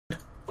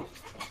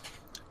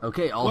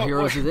Okay, all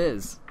heroes it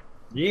is.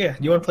 Yeah,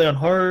 you want to play on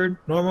hard,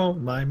 normal?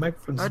 My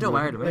microphone's. I don't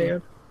matter to me.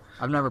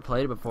 I've never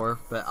played it before,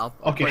 but I'll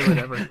play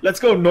whatever. Let's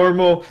go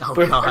normal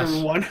for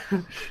everyone.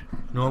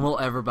 Normal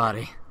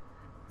everybody.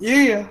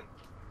 Yeah.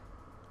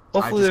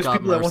 Hopefully, I just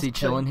got Mercy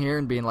chilling here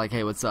and being like,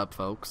 "Hey, what's up,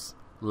 folks?"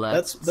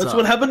 That's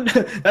what happened.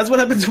 That's what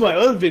happened to my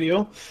other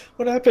video.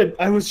 What happened?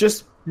 I was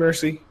just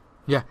Mercy.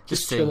 Yeah,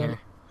 just sitting here.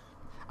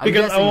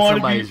 Because I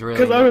wanted to be.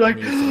 Because I was like,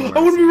 I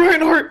want to be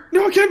Reinhardt.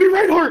 No, I can't be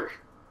Reinhardt.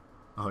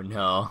 Oh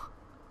no.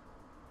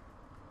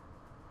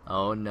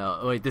 Oh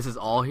no. Wait, this is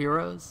all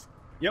heroes?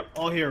 Yep,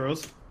 all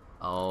heroes.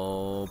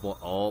 Oh boy.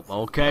 Oh,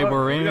 okay,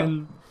 we're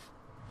in.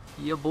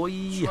 Yeah, boy.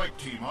 Strike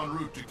team en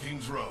route to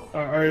King's Row.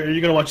 Are you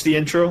gonna watch the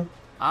intro?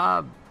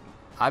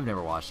 I've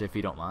never watched it, if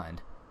you don't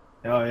mind.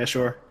 Oh yeah,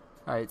 sure.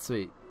 All right,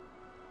 sweet.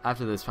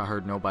 After this, I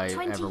heard nobody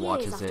ever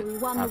watches it we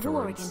won afterwards. The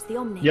war against the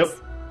Omnics. Yep.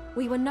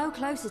 We were no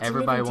closer to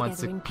Everybody living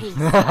wants together to. in peace.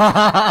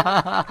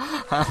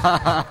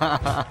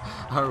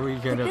 Are we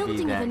gonna the be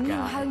building that of a new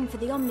guy? home for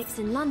the Omnics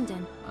in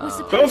London was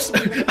supposed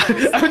to be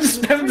I was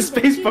just spamming the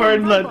space bar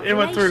and it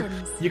went through.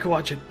 You can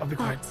watch it. I'll be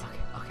quiet.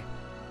 Okay.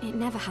 It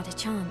never had a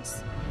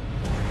chance.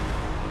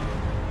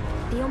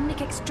 The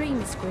Omnic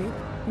extremist group,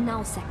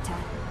 Null Sector,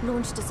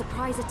 launched a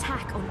surprise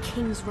attack on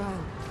King's Row.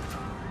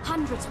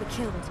 Hundreds were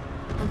killed,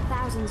 and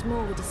thousands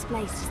more were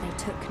displaced as they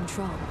took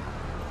control.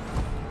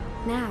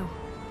 Now,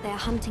 they are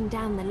hunting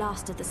down the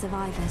last of the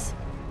survivors.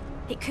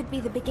 It could be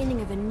the beginning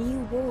of a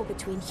new war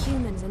between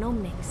humans and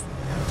Omnics.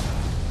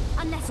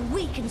 Unless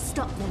we can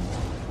stop them.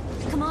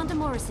 Commander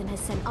Morrison has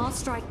sent our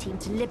strike team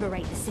to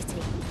liberate the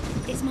city.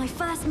 It's my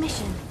first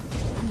mission,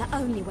 and the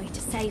only way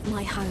to save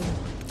my home.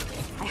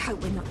 I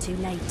hope we're not too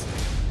late.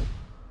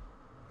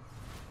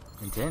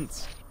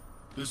 Intense.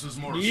 This is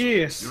Morrison.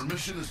 Yes. Your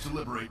mission is to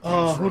liberate.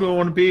 Oh, who do I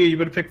want to be? You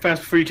better pick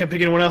fast before you can't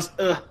pick anyone else.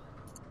 Ugh.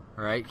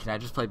 Alright, can I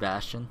just play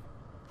Bastion?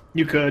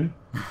 You could.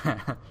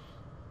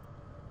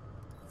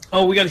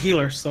 Oh, we got a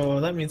healer,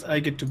 so that means I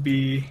get to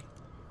be.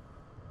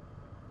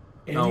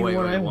 No, wait,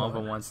 one of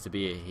them wants to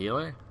be a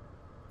healer?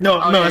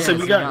 No, oh, no, yeah, I said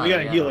yeah, we got yeah.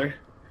 a healer.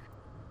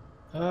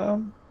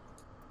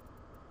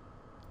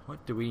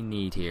 What do we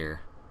need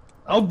here?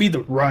 I'll be the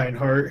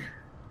Reinhardt.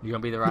 You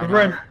gonna be the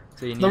Reinhardt?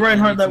 So you need, the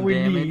Reinhardt that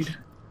we need.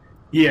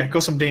 Yeah, go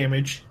some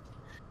damage.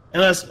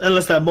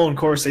 Unless that Moan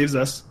core saves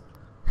us.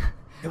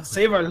 It'll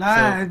save our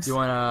lives. So, you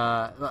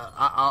wanna?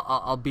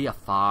 I'll be a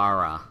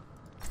Farah.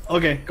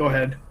 Okay, go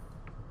ahead.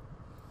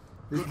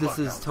 This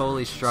is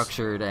totally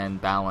structured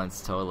and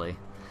balanced, totally.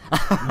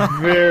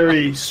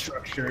 Very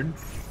structured.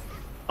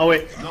 Oh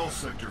wait. Null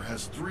Sector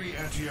has 3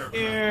 anti-aircraft.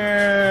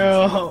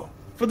 Yeah.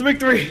 For the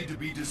victory. Need to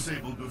be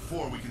disabled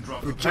before we can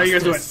drop the. How you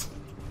guys doing?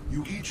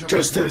 You each have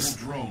Justice. a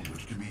drone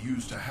which can be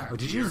used to hack. Oh,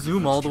 did you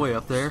zoom all the way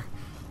up there?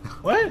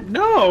 What?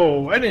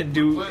 No, I didn't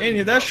do any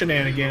of that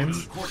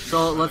shenanigans.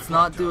 So let's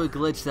not do a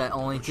glitch that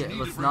only can.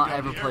 Let's not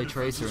ever play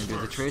Tracer and do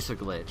the Tracer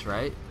glitch,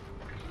 right?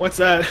 What's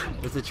that?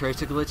 Does the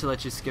Tracer glitch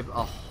let you skip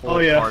a whole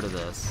part of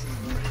this?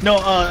 No,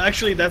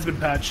 actually that's been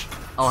patched.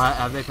 Oh,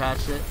 have they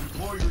patched it?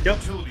 Yep.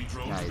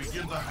 Nice.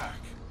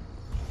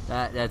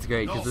 That's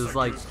great, because it's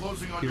like,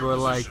 people are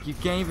like, you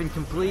can't even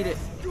complete it.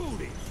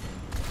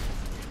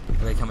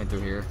 Are they coming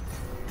through here?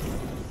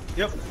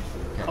 Yep.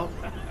 Okay.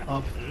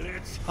 Up.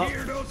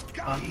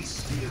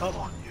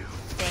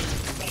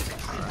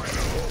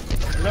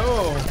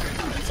 No.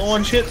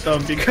 Someone hit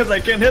them because I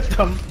can't hit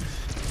them.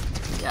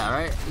 Yeah,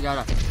 right? You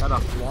gotta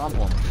flomp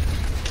them.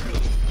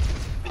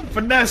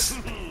 Finesse!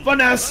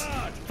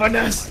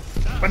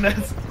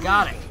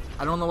 Got it.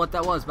 I don't know what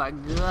that was, but I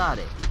got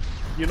it.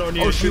 You don't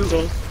need to shoot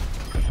those.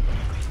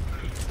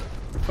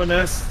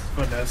 Finesse.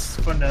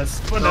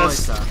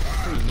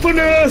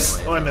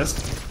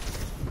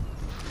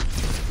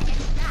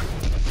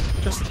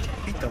 Just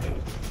eat them.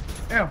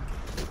 Ow.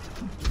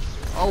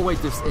 Oh wait,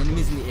 there's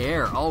enemies in the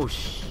air. Oh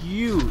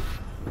shoot.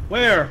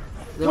 Where?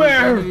 There's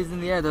enemies in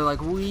the air. They're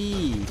like,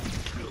 wee.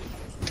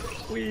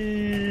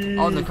 Wee.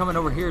 Oh, and they're coming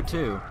over here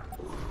too.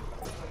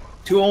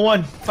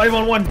 2-on-1.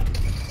 5-on-1.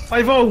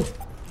 5-0.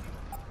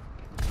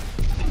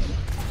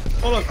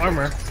 Oh look,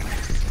 armor.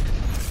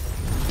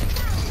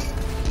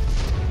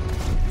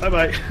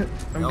 Bye-bye.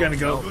 I'm gonna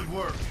go.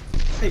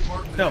 Hey,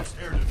 no.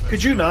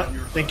 Could you not?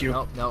 Thank you.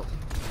 Nope.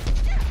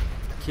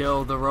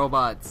 Kill the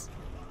robots.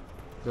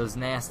 Those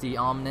nasty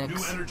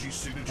Omnics.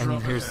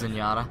 And here's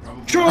Zenyatta.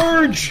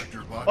 Charge!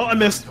 Oh, I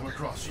missed.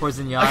 Poor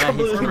Zenyatta,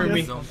 he's coming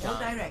his own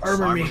time.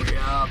 Armor me.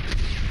 Up.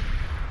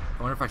 I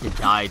wonder if I could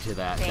die to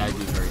that. That'd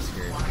be very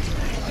scary.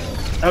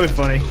 That'd be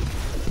funny.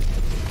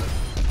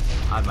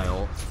 I have my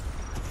ult.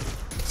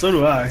 So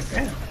do I.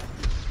 Damn.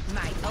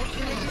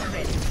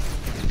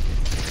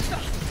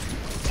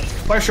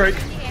 Fire strike.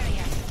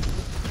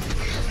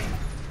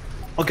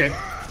 Okay.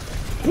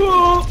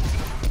 Whoa!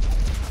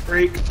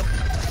 Break.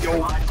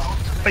 Yo.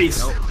 Face.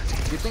 Nope.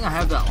 Good thing I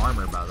have that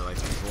armor, by the way,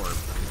 before.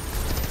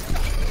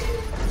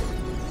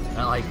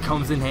 That like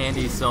comes in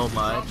handy so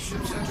much.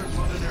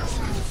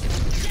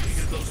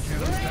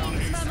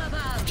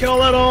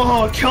 Kill it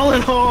all! Kill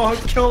it all!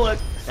 Kill it!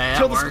 Yeah,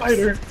 Kill the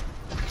spider!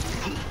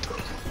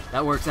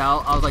 That works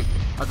out. I was like,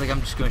 was like,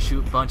 I'm just gonna shoot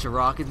a bunch of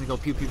rockets and go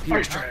pew pew pew.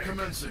 Attack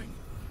commencing.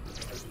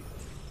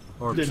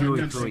 Or Didn't pew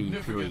even pew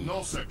Significant pew.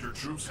 null sector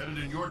troops headed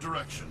in your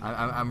direction.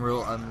 I'm a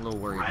little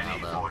worried now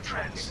though.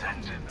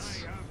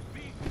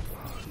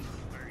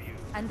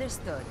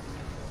 Understood.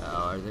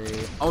 Are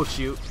they? Oh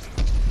shoot.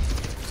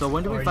 So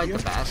when do we Are fight you?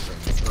 the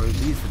Bastions? Or are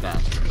these the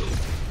Bastions?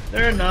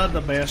 They're not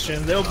the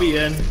Bastion. They'll be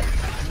in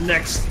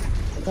next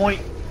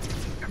point.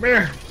 Come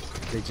here.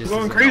 They I'm just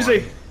going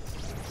crazy.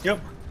 Yep.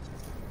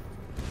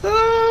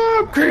 Ah,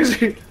 I'm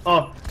crazy.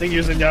 Oh, thank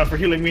you, Zinyan, for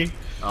healing me.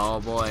 Oh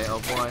boy, oh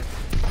boy.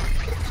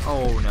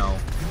 Oh no.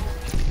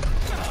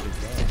 What is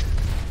that?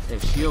 They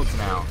have shields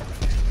now.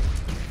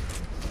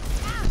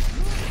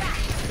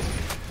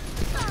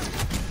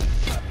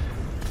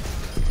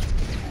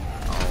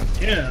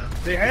 Yeah,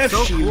 they have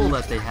So shield. cool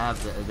that they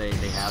have they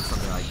have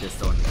something like this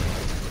though in the game.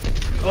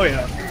 Oh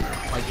yeah.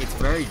 Like it's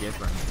very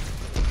different,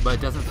 but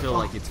it doesn't feel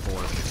like it's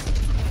forced.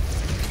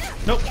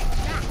 Nope.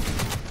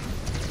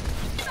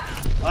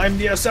 I'm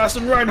the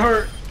assassin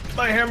Reinhardt.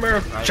 My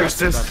hammer. Right?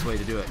 Justice. That's the best way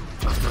to do it.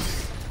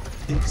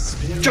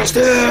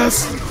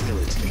 Justice.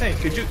 Hey,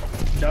 could you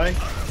die?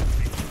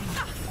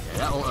 Yeah,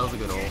 that was a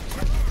good ult.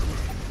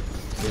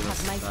 Did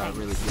us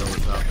really heal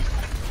us up.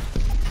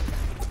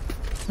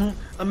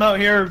 I'm out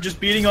here just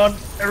beating on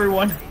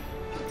everyone.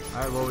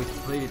 Alright, well we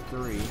completed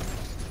 3.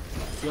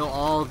 Kill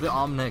all the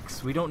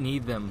Omnics. We don't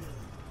need them.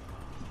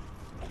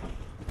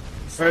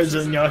 Alright,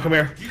 Zinyan, come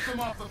here. Keep them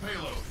off the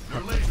payload.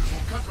 Your lasers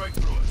will cut right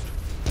through it.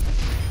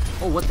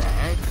 Oh, what the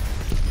heck?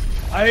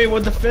 I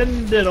will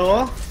defend it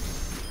all.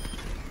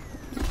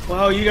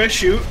 Wow, you guys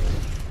shoot.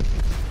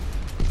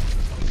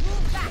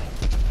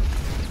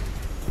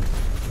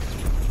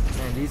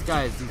 Man, these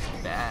guys, these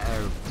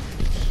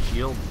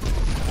shield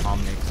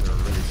Omnics are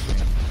really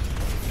strange.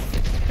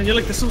 And you're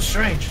like, they're so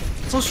strange.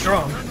 So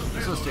strong.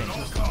 So strange,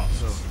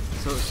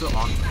 so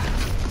awkward.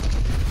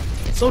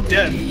 So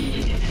dead.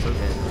 So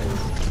dead.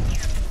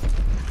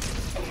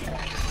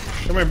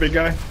 Come here, big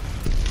guy.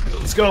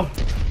 Let's go.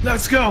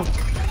 Let's go.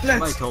 Somebody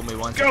Let's told me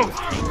once go. it was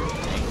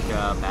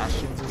tank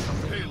Bastions or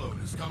something.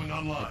 Payload is coming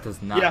online. It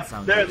does not Yeah,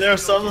 sound there good. are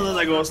some of them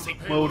that go on tank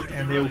mode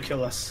and they will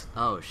kill us.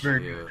 Oh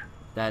Very shoot. good.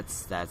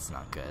 That's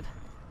not good.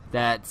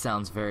 That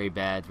sounds very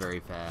bad, very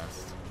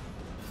fast.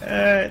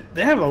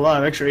 They have a lot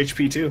of extra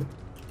HP too.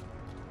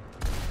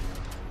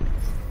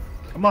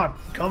 Come on,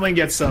 come and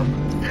get some.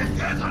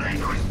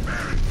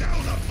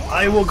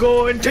 I will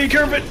go and take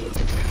care of it.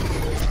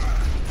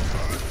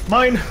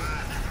 Mine.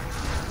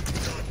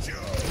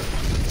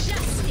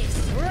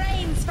 Justice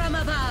reigns from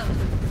above.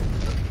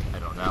 I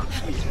don't know.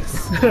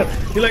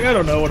 You're like, I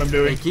don't know what I'm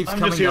doing. It keeps I'm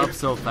just coming here. up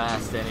so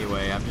fast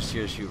anyway. I'm just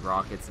here to shoot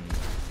rockets and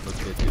look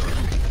good to it.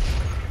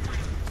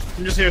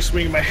 I'm just here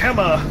swinging my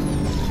hammer.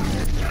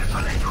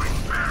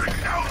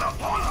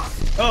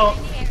 Oh,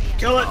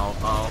 kill it.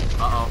 Uh-oh.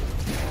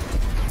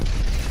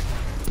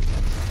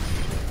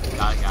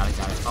 Got it.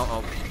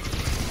 Uh-oh.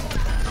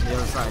 On the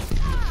other side.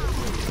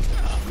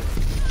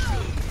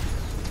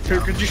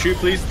 Could you shoot,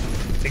 please?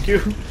 Thank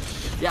you.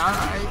 Yeah,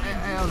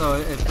 I don't know.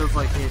 It feels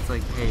like it's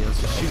like, hey,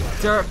 let's just shoot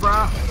dirt,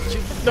 brah.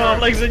 Shoot the No,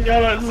 dirt. like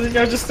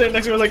Zinyan just standing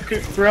next to me like,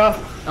 bruh.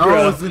 Oh,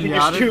 bruh,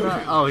 Zenyatta's shoot.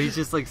 not? Oh, he's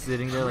just like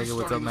sitting there like,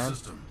 what's up, man?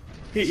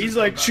 He's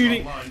like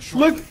shooting.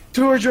 Look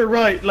towards your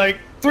right, like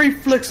 3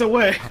 flicks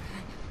away.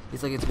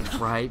 He's like, it's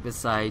right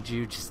beside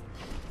you, just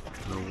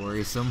a little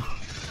worrisome.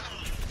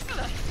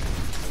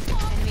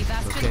 Enemy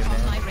Bastion Okay, on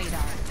man. my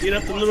radar. Get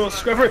up the little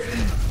scruffer.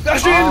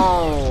 Bastion!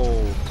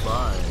 Oh,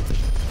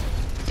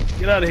 fudge.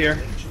 Get out of here.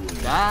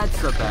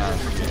 That's a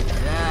Bastion.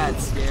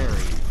 That's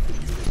scary.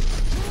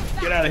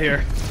 Get out of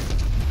here.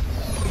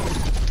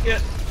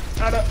 Get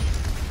out of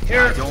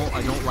here. I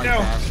don't like No.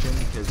 Bastion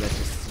because that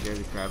just scared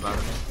the crap out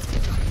of me.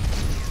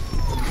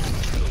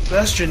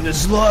 Bastion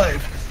is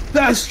live.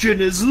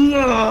 Bastion is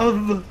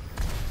love.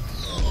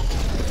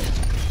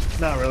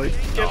 Not really.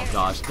 Oh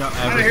gosh, don't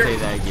ever Outta here. say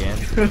that again.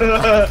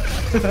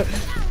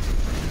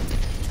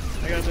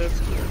 I got this.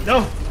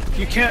 No,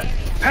 you can't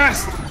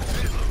pass.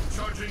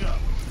 Charging up.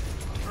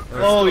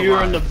 They're Oh, still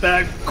you're in the alive.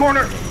 back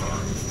corner.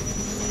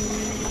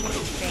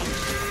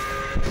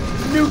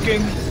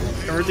 Nuking.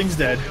 Everything's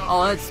dead.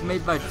 Oh, that's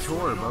made by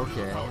Torb,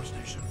 okay. Power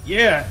station.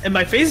 Yeah, and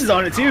my face is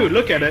on it too.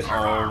 Look at it.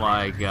 Oh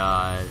my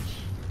gosh.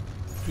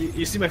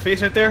 You see my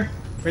face right there?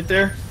 Right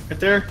there? Right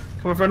there?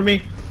 Come in front of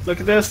me. Look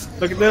at this.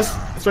 Look at this.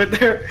 It's right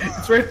there.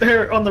 It's right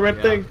there on the red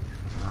Yeah. thing.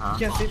 Uh-huh.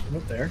 You can't see it from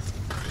up there.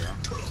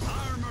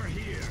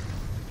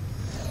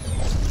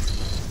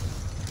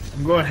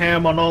 I'm going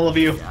ham on all of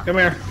you. Yeah. Come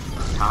here.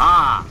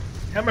 Haha!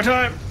 Hammer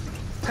time.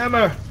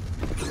 Hammer.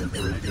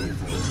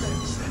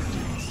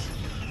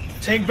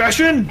 Tank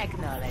Bastion.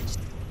 Acknowledged.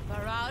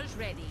 Barrage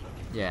ready.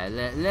 Yeah,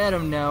 let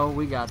him know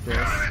we got this.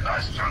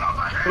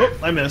 Oh,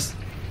 I missed.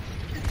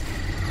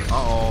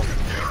 Uh-oh.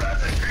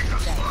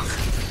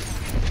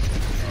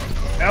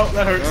 Ow,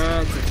 that hurts.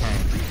 That's a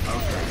tank.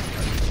 Okay.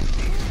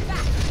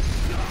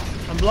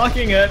 I'm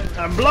blocking it.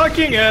 I'm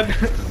blocking it.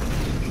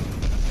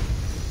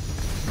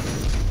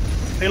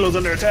 Halo's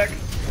under attack.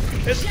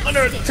 It's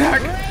under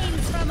attack.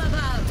 Reigns from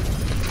above.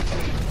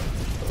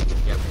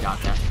 Yep, got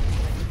that.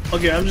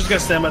 Okay, I'm just gonna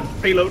stand by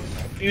the payload.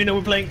 Even though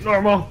we're playing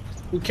normal,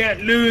 we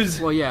can't lose.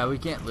 Well, yeah, we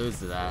can't lose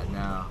to that,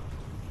 no.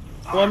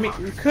 Well, I mean,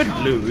 we could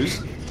lose.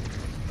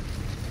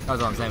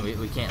 That's what I'm saying,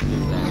 we can't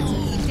lose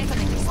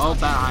that. Oh,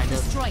 behind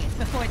us. Destroy it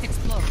before it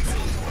explodes.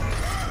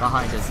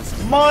 Behind us. This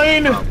is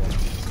Mine! a problem.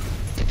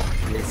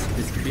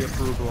 This could be a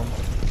problem.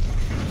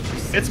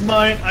 It's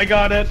mine. I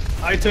got it.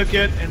 I took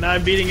it, and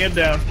I'm beating it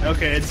down.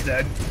 Okay, it's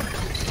dead.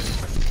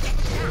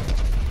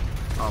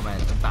 Oh man,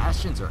 the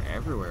bastions are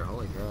everywhere.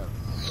 Holy crap.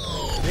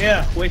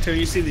 Yeah, wait till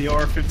you see the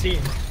R15.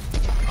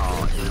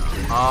 Oh,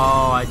 no.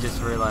 Oh, I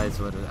just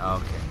realized what it...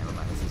 Okay, never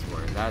mind. This is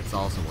worse. That's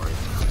also worse.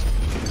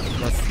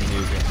 That's the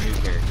new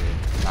character.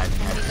 I've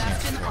had a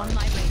chance Bastion to on play.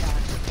 my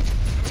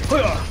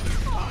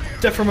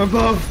radar. Death from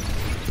above.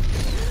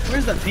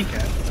 Where's that pink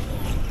at?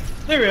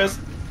 There he is.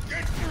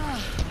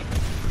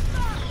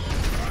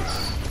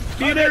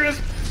 See, there he is.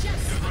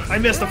 I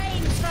missed him.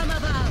 Rains from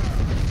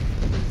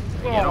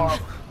above.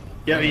 Oh.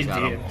 Yeah, he's Got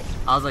dead. him.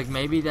 I was like,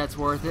 maybe that's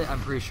worth it. I'm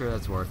pretty sure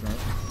that's worth it.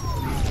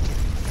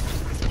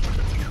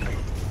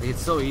 Like,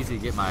 it's so easy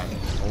to get my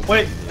ult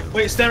Wait, to do.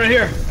 wait, stand right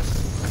here.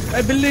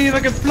 I believe I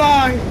can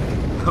fly.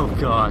 Oh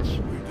gosh.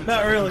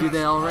 Not Do really.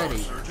 that already.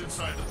 Search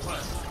inside the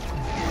plant.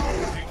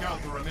 Take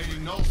out the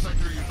remaining null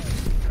sector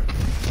units.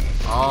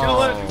 Oh,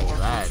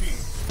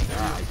 that's...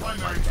 Yeah, I don't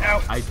like that.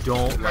 Ow. I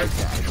don't like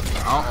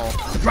that.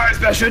 Uh-oh. Surprise,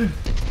 Bastion.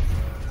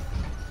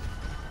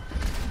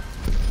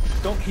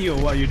 Don't heal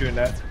while you're doing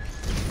that.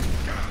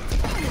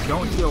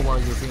 Don't heal while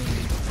you're being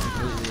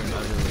completely and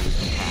utterly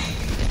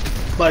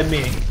attacked. By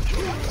me.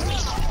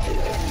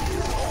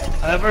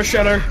 I have our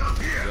shutter.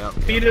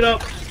 Yep. Beat it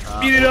up.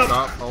 Beat it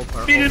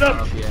up. Beat it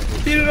up. Yeah,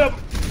 Beat it up.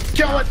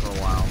 Kill it. for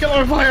a while. Kill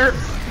on fire.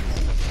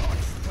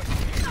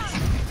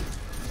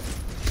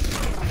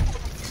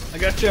 I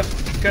gotcha.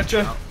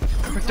 Gotcha.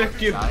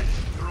 Protect you. Got it.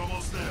 You're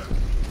almost there.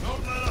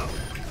 Don't let up.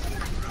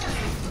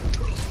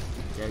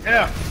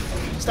 Yeah.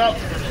 Stop.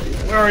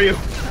 Where are you? Go.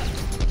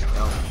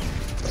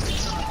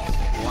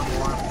 One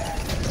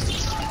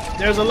more.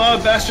 There's a lot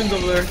of bastions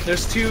over there.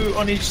 There's two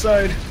on each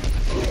side.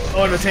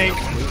 Oh, and a tank.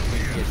 We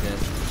can get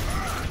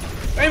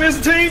this. Hey, there's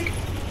a tank.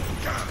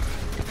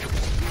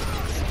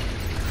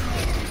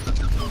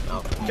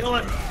 Oh, Kill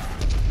it.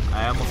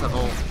 I almost have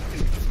ult.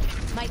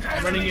 My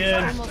Running ultimate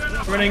in. almost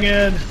ready. Running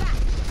in.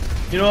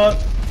 You know what?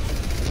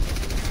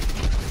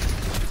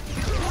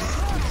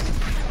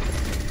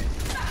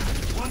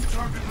 One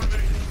target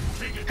remaining.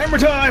 Take it. Hammer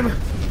time.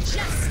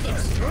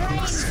 Justice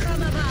rains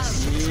from above.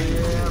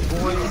 Yeah,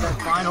 boy,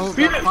 that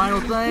Beat it.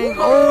 final thing.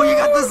 Oh, you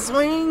got the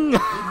swing.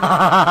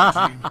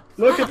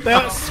 Look at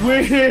that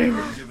swing.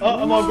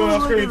 Oh, I'm all going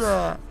off Look at screen.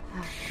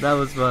 that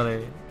was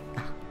funny.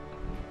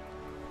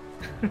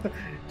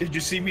 Did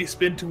you see me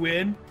spin to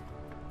win?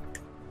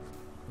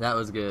 That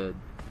was good.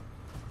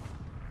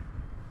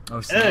 Oh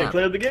Hey, snap!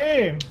 play the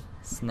game.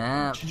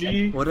 Snap!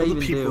 GG. What did I for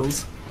the even do?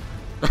 peoples.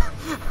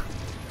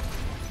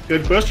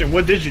 Good question.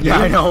 What did you do? Yeah,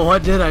 I know.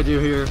 What did I do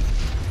here?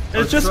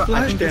 It's just I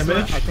splash think this one-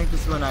 damage. I think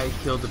this is when I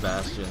killed the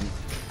Bastion.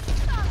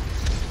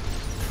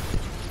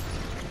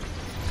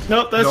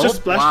 Nope, that's Nope, just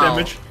splash wow.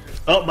 damage.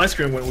 Oh, my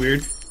screen went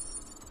weird.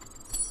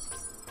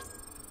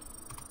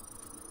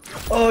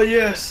 Oh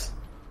yes.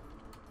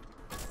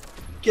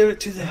 Give it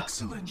to the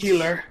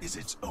healer. Is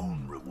its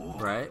own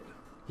reward. Right?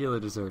 Healer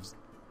deserves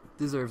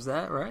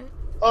that, right?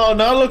 Oh,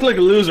 now I look like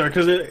a loser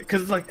because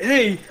it's like,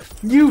 hey,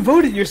 you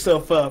voted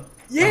yourself up.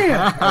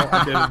 Yeah. Oh,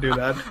 I didn't do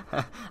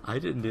that. I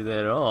didn't do that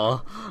at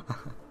all.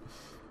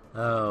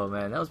 Oh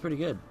man, that was pretty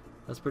good.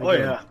 That's pretty Oh, good.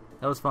 yeah.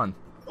 That was fun.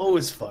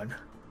 Always fun.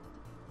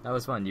 That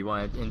was fun. You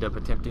want to end up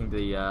attempting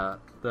the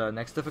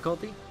next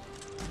difficulty?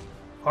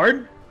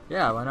 Hard?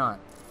 Yeah, why not?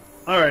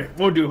 All right,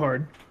 we'll do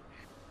hard.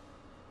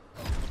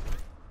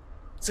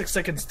 6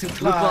 seconds to Blue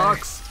fly.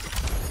 box.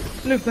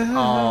 Blue box.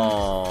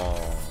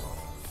 Oh.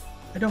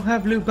 I don't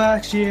have blue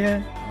box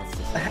yet. That's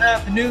just- I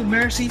have a new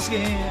Mercy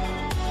skin.